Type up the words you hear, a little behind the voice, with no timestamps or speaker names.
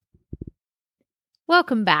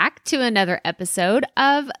Welcome back to another episode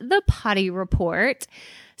of the Potty Report.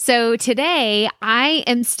 So today I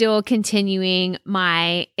am still continuing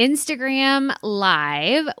my Instagram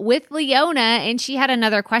live with Leona, and she had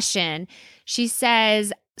another question. She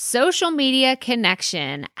says, social media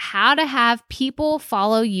connection, how to have people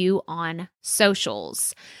follow you on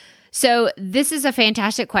socials. So this is a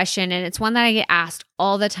fantastic question, and it's one that I get asked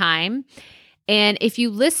all the time. And if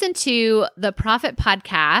you listen to the Profit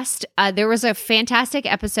Podcast, there was a fantastic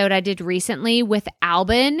episode I did recently with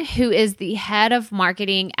Albin, who is the head of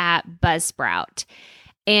marketing at Buzzsprout.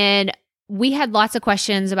 And we had lots of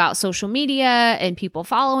questions about social media and people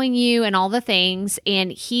following you and all the things.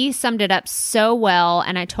 And he summed it up so well.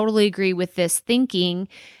 And I totally agree with this thinking.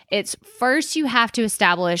 It's first, you have to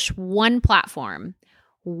establish one platform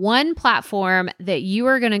that you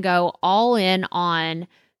are going to go all in on.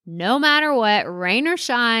 No matter what, rain or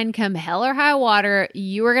shine, come hell or high water,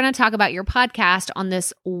 you are going to talk about your podcast on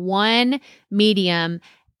this one medium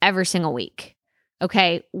every single week.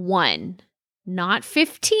 Okay, one, not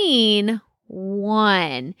 15,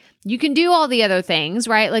 one. You can do all the other things,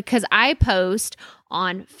 right? Like, because I post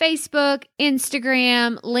on Facebook,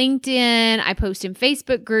 Instagram, LinkedIn. I post in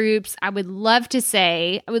Facebook groups. I would love to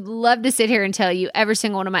sit here and tell you every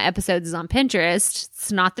single one of my episodes is on Pinterest. It's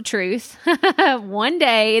not the truth. One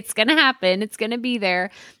day it's going to happen. It's going to be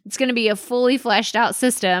there. It's going to be a fully fleshed out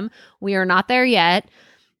system. We are not there yet.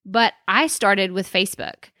 But I started with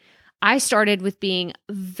Facebook. I started with being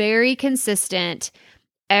very consistent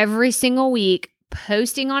every single week,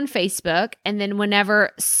 posting on Facebook. And then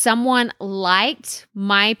whenever someone liked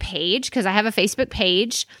my page, because I have a Facebook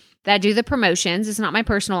page that I do the promotions, it's not my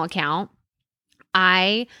personal account,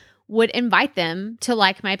 I would invite them to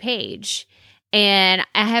like my page. And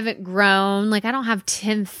I haven't grown, like I don't have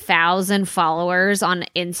 10,000 followers on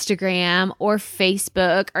Instagram or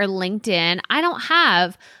Facebook or LinkedIn. I don't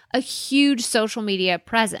have a huge social media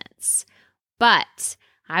presence. But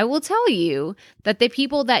I will tell you that the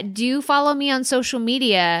people that do follow me on social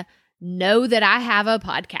media know that I have a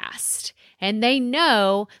podcast, and they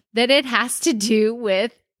know that it has to do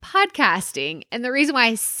with podcasting. And the reason why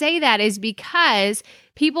I say that is because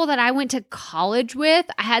people that I went to college with,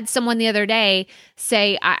 I had someone the other day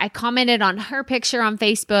say, I commented on her picture on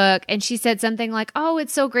Facebook, and she said something like, "Oh,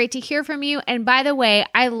 it's so great to hear from you. And by the way,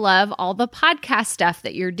 I love all the podcast stuff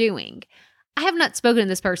that you're doing." I have not spoken to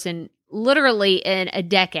this person literally in a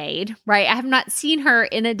decade, right? I have not seen her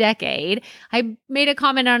in a decade. I made a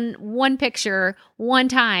comment on one picture one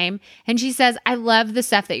time, and she says, "I love the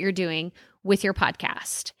stuff that you're doing with your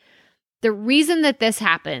podcast." The reason that this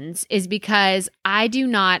happens is because I do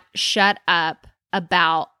not shut up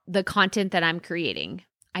about the content that I'm creating.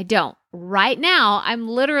 I don't. Right now, I'm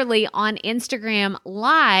literally on Instagram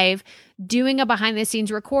Live doing a behind the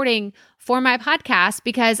scenes recording for my podcast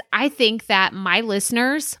because I think that my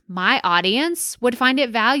listeners, my audience would find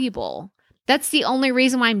it valuable. That's the only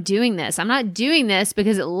reason why I'm doing this. I'm not doing this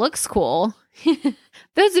because it looks cool.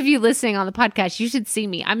 Those of you listening on the podcast, you should see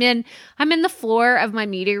me. I'm in the floor of my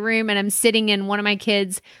meeting room, and I'm sitting in one of my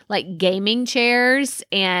kids' like gaming chairs,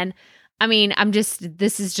 and I mean,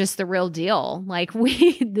 this is just the real deal. Like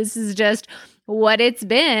this is just what it's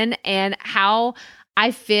been and how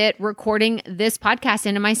I fit recording this podcast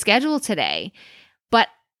into my schedule today. But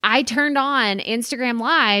I turned on Instagram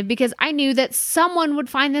Live because I knew that someone would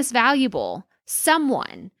find this valuable.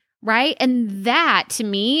 Someone, right? And that to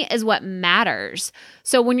me is what matters.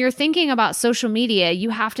 So when you're thinking about social media, you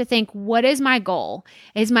have to think, what is my goal?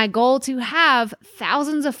 Is my goal to have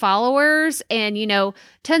thousands of followers and,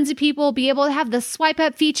 tons of people be able to have the swipe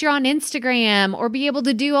up feature on Instagram or be able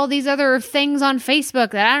to do all these other things on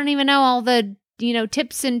Facebook that I don't even know all the,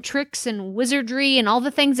 tips and tricks and wizardry and all the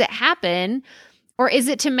things that happen? Or is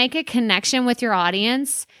it to make a connection with your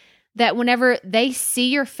audience that whenever they see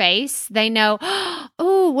your face, they know,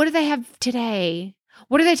 oh, what do they have today?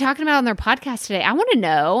 What are they talking about on their podcast today? I want to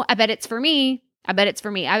know. I bet it's for me. I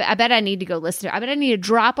bet I need to go listen to it. I bet I need to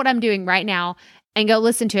drop what I'm doing right now and go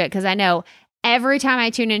listen to it because I know every time I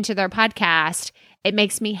tune into their podcast, it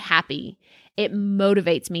makes me happy. It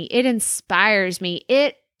motivates me. It inspires me.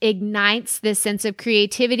 It ignites this sense of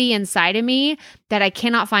creativity inside of me that I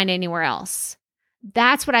cannot find anywhere else.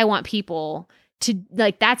 That's what I want people to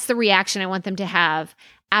like. That's the reaction I want them to have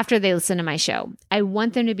after they listen to my show. I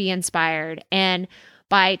want them to be inspired. And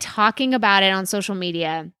by talking about it on social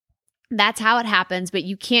media, that's how it happens. But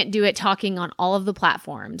you can't do it talking on all of the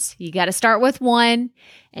platforms. You got to start with one,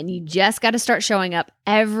 and you just got to start showing up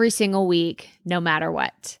every single week, no matter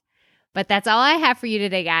what. But that's all I have for you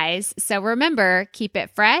today, guys. So remember, keep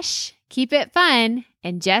it fresh, keep it fun,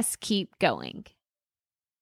 and just keep going.